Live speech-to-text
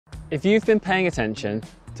If you've been paying attention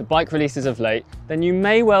to bike releases of late, then you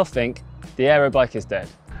may well think the aero bike is dead.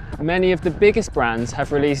 Many of the biggest brands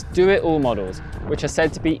have released do-it-all models, which are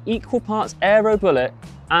said to be equal parts aero bullet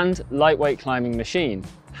and lightweight climbing machine.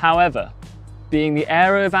 However, being the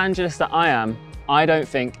aero evangelist that I am, I don't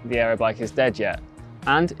think the aero bike is dead yet.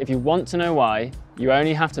 And if you want to know why, you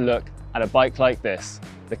only have to look at a bike like this,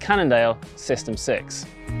 the Cannondale SystemSix.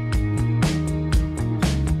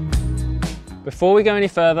 Before we go any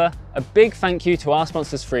further, a big thank you to our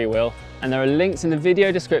sponsors Freewheel, and there are links in the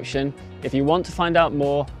video description if you want to find out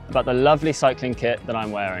more about the lovely cycling kit that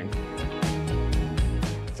I'm wearing.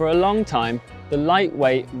 For a long time, the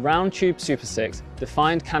lightweight round tube Super 6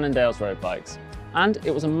 defined Cannondale's road bikes, and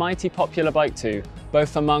it was a mighty popular bike too,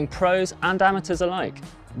 both among pros and amateurs alike.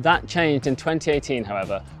 That changed in 2018,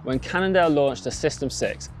 however, when Cannondale launched the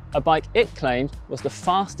SystemSix, a bike it claimed was the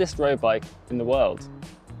fastest road bike in the world.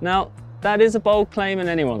 Now, that is a bold claim in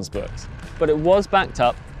anyone's books, but it was backed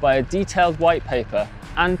up by a detailed white paper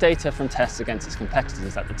and data from tests against its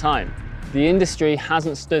competitors at the time. The industry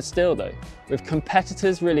hasn't stood still though, with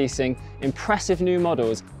competitors releasing impressive new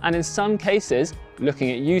models and in some cases,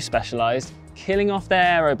 looking at you Specialized, killing off their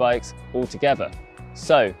aero bikes altogether.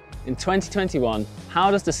 So, in 2021,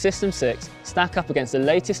 how does the SystemSix stack up against the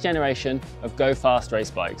latest generation of go-fast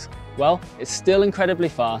race bikes? Well, it's still incredibly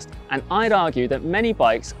fast, and I'd argue that many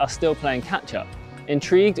bikes are still playing catch-up.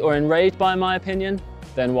 Intrigued or enraged by my opinion?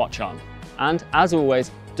 Then watch on. And as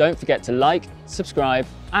always, don't forget to like, subscribe,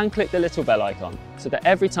 and click the little bell icon so that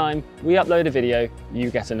every time we upload a video,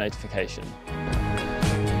 you get a notification.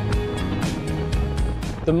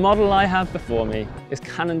 The model I have before me is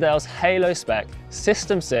Cannondale's Halo spec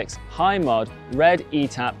SystemSix High Mod Red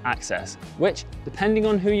E-Tap Access, which, depending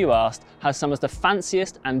on who you asked, has some of the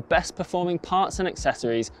fanciest and best performing parts and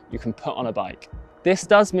accessories you can put on a bike. This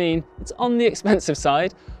does mean it's on the expensive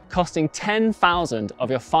side, costing 10,000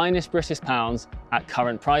 of your finest British pounds at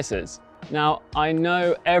current prices. Now, I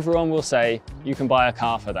know everyone will say you can buy a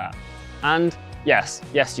car for that. And yes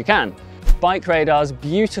you can. BikeRadar's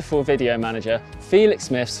beautiful video manager, Felix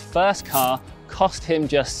Smith's first car cost him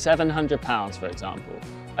just £700, for example.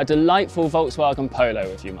 A delightful Volkswagen Polo,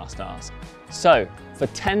 if you must ask. So, for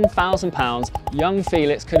 £10,000, young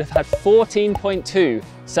Felix could have had 14.2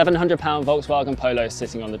 £700 Volkswagen Polos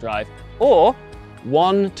sitting on the drive, or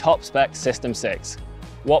one top-spec SystemSix.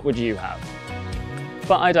 What would you have?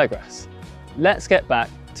 But I digress. Let's get back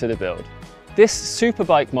to the build. This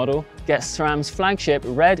superbike model gets SRAM's flagship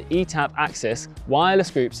Red E-Tap Axis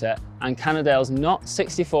wireless group set and Cannondale's Knot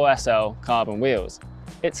 64 SL carbon wheels.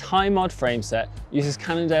 Its high mod frame set uses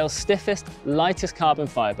Cannondale's stiffest, lightest carbon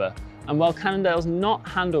fibre, and while Cannondale's Knot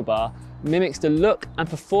handlebar mimics the look and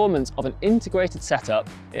performance of an integrated setup,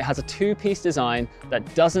 it has a two-piece design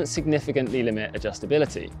that doesn't significantly limit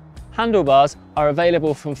adjustability. Handlebars are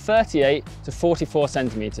available from 38 to 44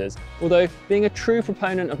 centimeters, although being a true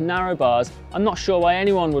proponent of narrow bars, I'm not sure why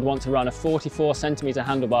anyone would want to run a 44 centimeter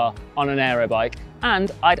handlebar on an aero bike, and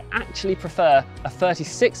I'd actually prefer a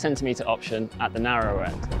 36 centimeter option at the narrower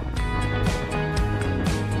end.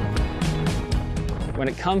 When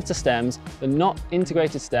it comes to stems, the Knot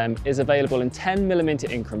integrated stem is available in 10mm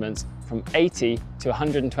increments from 80 to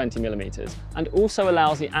 120mm, and also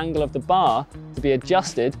allows the angle of the bar to be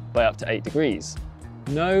adjusted by up to 8 degrees.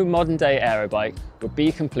 No modern day aero bike would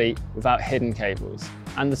be complete without hidden cables,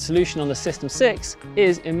 and the solution on the SystemSix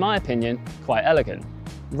is, in my opinion, quite elegant.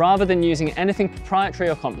 Rather than using anything proprietary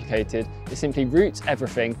or complicated, it simply routes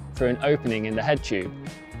everything through an opening in the head tube,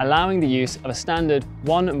 allowing the use of a standard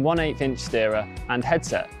 1 1/8 inch steerer and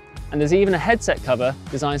headset. And there's even a headset cover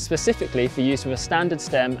designed specifically for use with a standard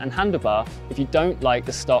stem and handlebar if you don't like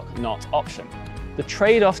the stock Knot option. The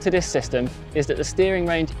trade-off to this system is that the steering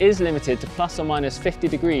range is limited to plus or minus 50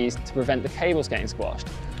 degrees to prevent the cables getting squashed,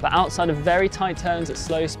 but outside of very tight turns at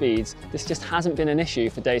slow speeds, this just hasn't been an issue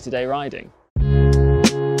for day-to-day riding.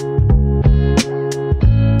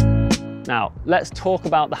 Now, let's talk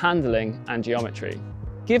about the handling and geometry.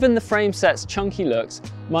 Given the frame set's chunky looks,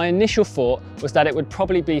 my initial thought was that it would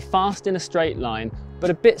probably be fast in a straight line, but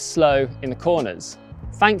a bit slow in the corners.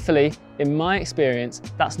 Thankfully, in my experience,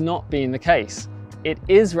 that's not been the case. It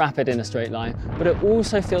is rapid in a straight line, but it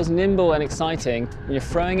also feels nimble and exciting when you're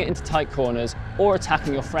throwing it into tight corners or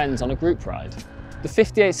attacking your friends on a group ride. The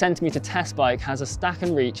 58cm test bike has a stack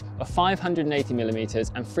and reach of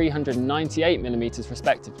 580mm and 398mm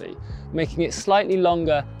respectively, making it slightly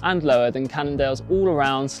longer and lower than Cannondale's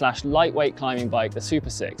all-around / lightweight climbing bike, the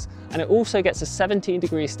Super 6, and it also gets a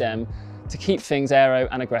 17-degree stem to keep things aero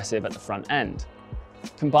and aggressive at the front end.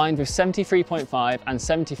 Combined with 73.5 and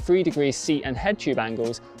 73 degree seat and head tube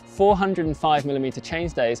angles, 405mm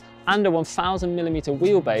chainstays and a 1000mm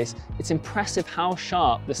wheelbase, it's impressive how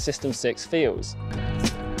sharp the SystemSix feels.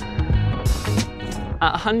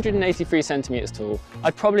 At 183cm tall,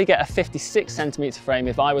 I'd probably get a 56cm frame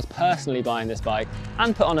if I was personally buying this bike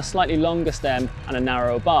and put on a slightly longer stem and a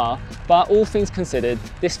narrower bar, but all things considered,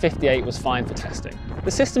 this 58 was fine for testing. The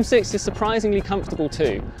SystemSix is surprisingly comfortable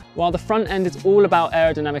too. While the front end is all about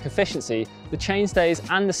aerodynamic efficiency, the chainstays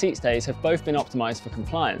and the seat stays have both been optimised for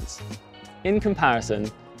compliance. In comparison,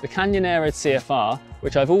 the Canyon Aerode CFR,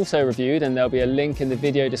 which I've also reviewed and there'll be a link in the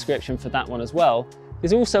video description for that one as well,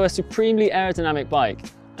 is also a supremely aerodynamic bike,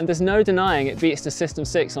 and there's no denying it beats the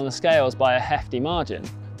SystemSix on the scales by a hefty margin.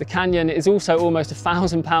 The Canyon is also almost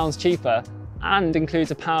 £1,000 cheaper and includes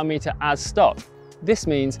a power meter as stock. This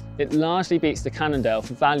means it largely beats the Cannondale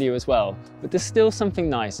for value as well, but there's still something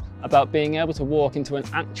nice about being able to walk into an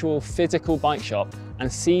actual physical bike shop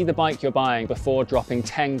and see the bike you're buying before dropping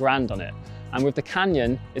 10 grand on it. And with the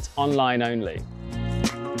Canyon, it's online only.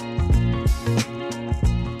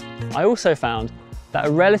 I also found that a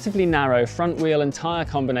relatively narrow front wheel and tyre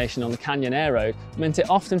combination on the Canyon Aerode meant it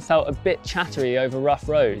often felt a bit chattery over rough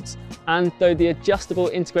roads. And though the adjustable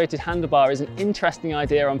integrated handlebar is an interesting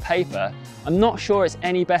idea on paper, I'm not sure it's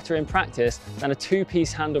any better in practice than a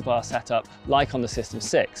two-piece handlebar setup like on the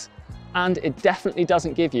SystemSix. And it definitely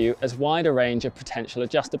doesn't give you as wide a range of potential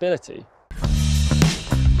adjustability.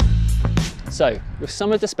 So, with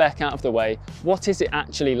some of the spec out of the way, what is it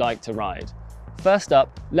actually like to ride? First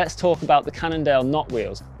up, let's talk about the Cannondale knot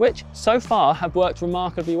wheels, which so far have worked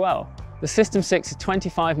remarkably well. The SystemSix's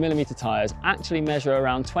 25mm tyres actually measure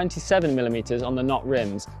around 27mm on the knot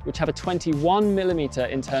rims, which have a 21mm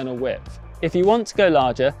internal width. If you want to go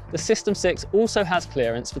larger, the SystemSix also has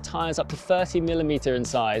clearance for tyres up to 30mm in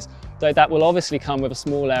size, though that will obviously come with a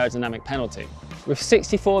small aerodynamic penalty. With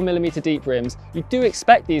 64mm deep rims, you do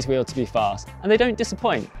expect these wheels to be fast, and they don't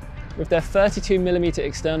disappoint. With their 32mm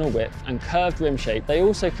external width and curved rim shape, they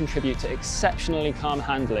also contribute to exceptionally calm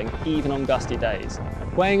handling even on gusty days.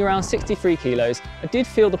 Weighing around 63 kilos, I did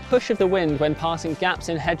feel the push of the wind when passing gaps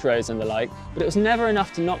in hedgerows and the like, but it was never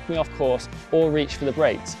enough to knock me off course or reach for the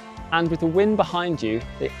brakes. And with the wind behind you,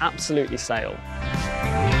 they absolutely sail.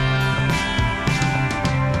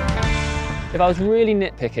 If I was really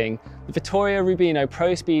nitpicking, the Vittoria Rubino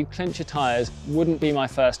Pro Speed clincher tyres wouldn't be my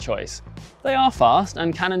first choice. They are fast,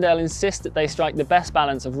 and Cannondale insist that they strike the best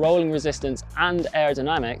balance of rolling resistance and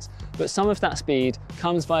aerodynamics, but some of that speed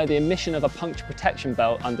comes via the emission of a puncture protection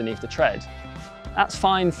belt underneath the tread. That's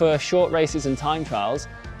fine for short races and time trials,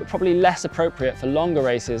 but probably less appropriate for longer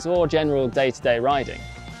races or general day-to-day riding.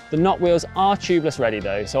 The knot wheels are tubeless ready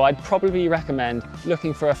though, so I'd probably recommend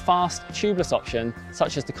looking for a fast tubeless option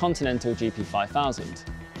such as the Continental GP5000.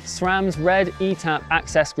 SRAM's red ETAP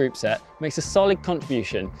Access group set makes a solid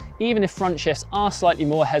contribution, even if front shifts are slightly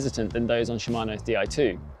more hesitant than those on Shimano's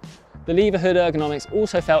Di2. The lever hood ergonomics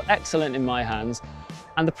also felt excellent in my hands,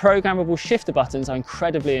 and the programmable shifter buttons are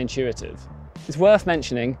incredibly intuitive. It's worth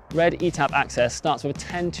mentioning, red ETAP Access starts with a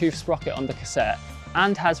 10-tooth sprocket on the cassette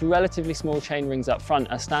and has relatively small chain rings up front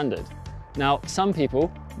as standard. Now, some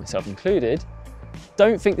people, myself included,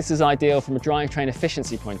 don't think this is ideal from a drivetrain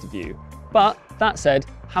efficiency point of view, but that said,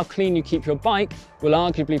 how clean you keep your bike will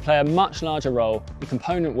arguably play a much larger role in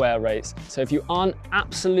component wear rates, so if you aren't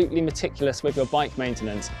absolutely meticulous with your bike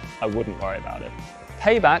maintenance, I wouldn't worry about it.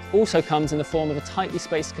 Payback also comes in the form of a tightly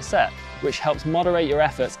spaced cassette, which helps moderate your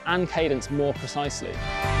efforts and cadence more precisely.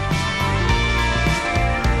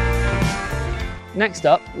 Next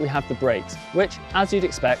up, we have the brakes, which, as you'd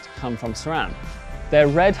expect, come from SRAM. They're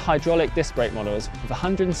red hydraulic disc brake models with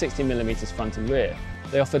 160mm front and rear.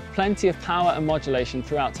 They offered plenty of power and modulation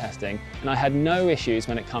throughout testing, and I had no issues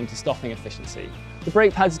when it comes to stopping efficiency. The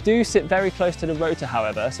brake pads do sit very close to the rotor,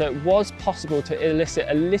 however, so it was possible to elicit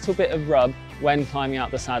a little bit of rub when climbing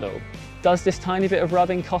out the saddle. Does this tiny bit of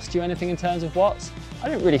rubbing cost you anything in terms of watts? I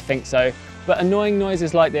don't really think so, but annoying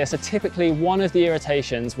noises like this are typically one of the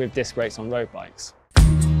irritations with disc brakes on road bikes.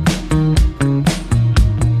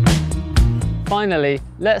 Finally,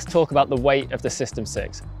 let's talk about the weight of the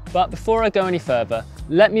SystemSix. But before I go any further,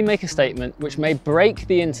 let me make a statement which may break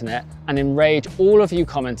the internet and enrage all of you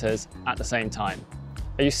commenters at the same time.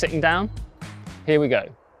 Are you sitting down? Here we go.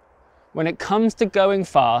 When it comes to going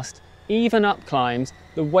fast, even up climbs,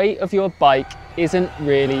 the weight of your bike isn't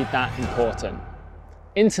really that important.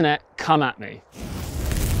 Internet, come at me.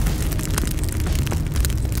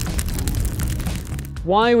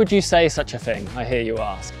 Why would you say such a thing, I hear you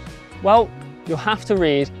ask? Well, you'll have to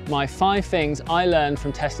read my 5 things I learned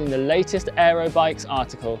from testing the latest aero bikes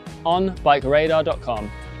article on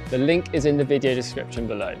BikeRadar.com. The link is in the video description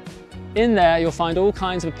below. In there, you'll find all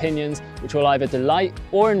kinds of opinions which will either delight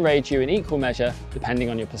or enrage you in equal measure, depending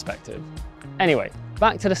on your perspective. Anyway,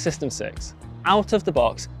 back to the SystemSix. Out of the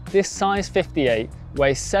box, this size 58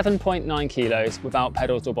 weighs 7.9 kilos without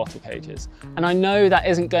pedals or bottle cages. And I know that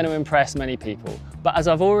isn't going to impress many people, but as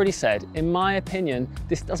I've already said, in my opinion,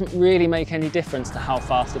 this doesn't really make any difference to how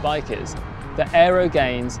fast the bike is. The aero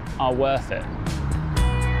gains are worth it.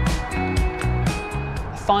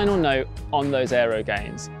 A final note on those aero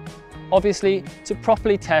gains. Obviously, to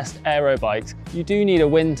properly test aero bikes, you do need a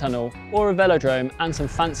wind tunnel or a velodrome and some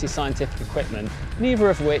fancy scientific equipment, neither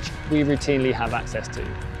of which we routinely have access to.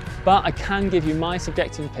 But I can give you my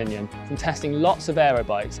subjective opinion from testing lots of aero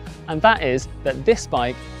bikes, and that is that this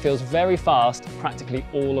bike feels very fast practically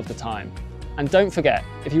all of the time. And don't forget,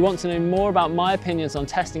 if you want to know more about my opinions on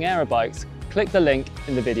testing aero bikes, click the link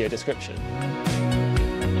in the video description.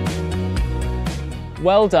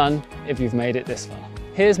 Well done if you've made it this far.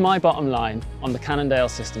 Here's my bottom line on the Cannondale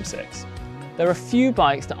SystemSix. There are few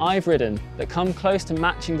bikes that I've ridden that come close to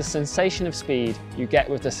matching the sensation of speed you get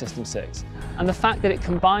with the SystemSix, and the fact that it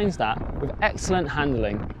combines that with excellent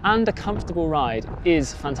handling and a comfortable ride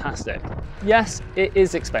is fantastic. Yes, it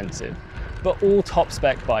is expensive, but all top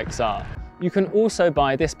spec bikes are. You can also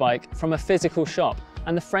buy this bike from a physical shop,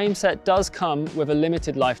 and the frame set does come with a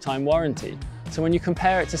limited lifetime warranty, so when you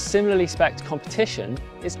compare it to similarly spec'd competition,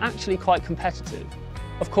 it's actually quite competitive.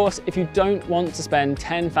 Of course, if you don't want to spend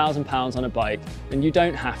 £10,000 on a bike, then you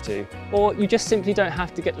don't have to, or you just simply don't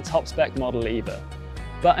have to get the top spec model either.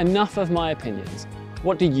 But enough of my opinions.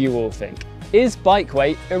 What do you all think? Is bike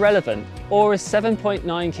weight irrelevant, or is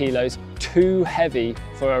 7.9 kilos too heavy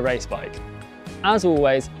for a race bike? As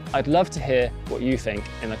always, I'd love to hear what you think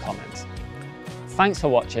in the comments. Thanks for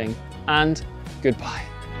watching, and goodbye.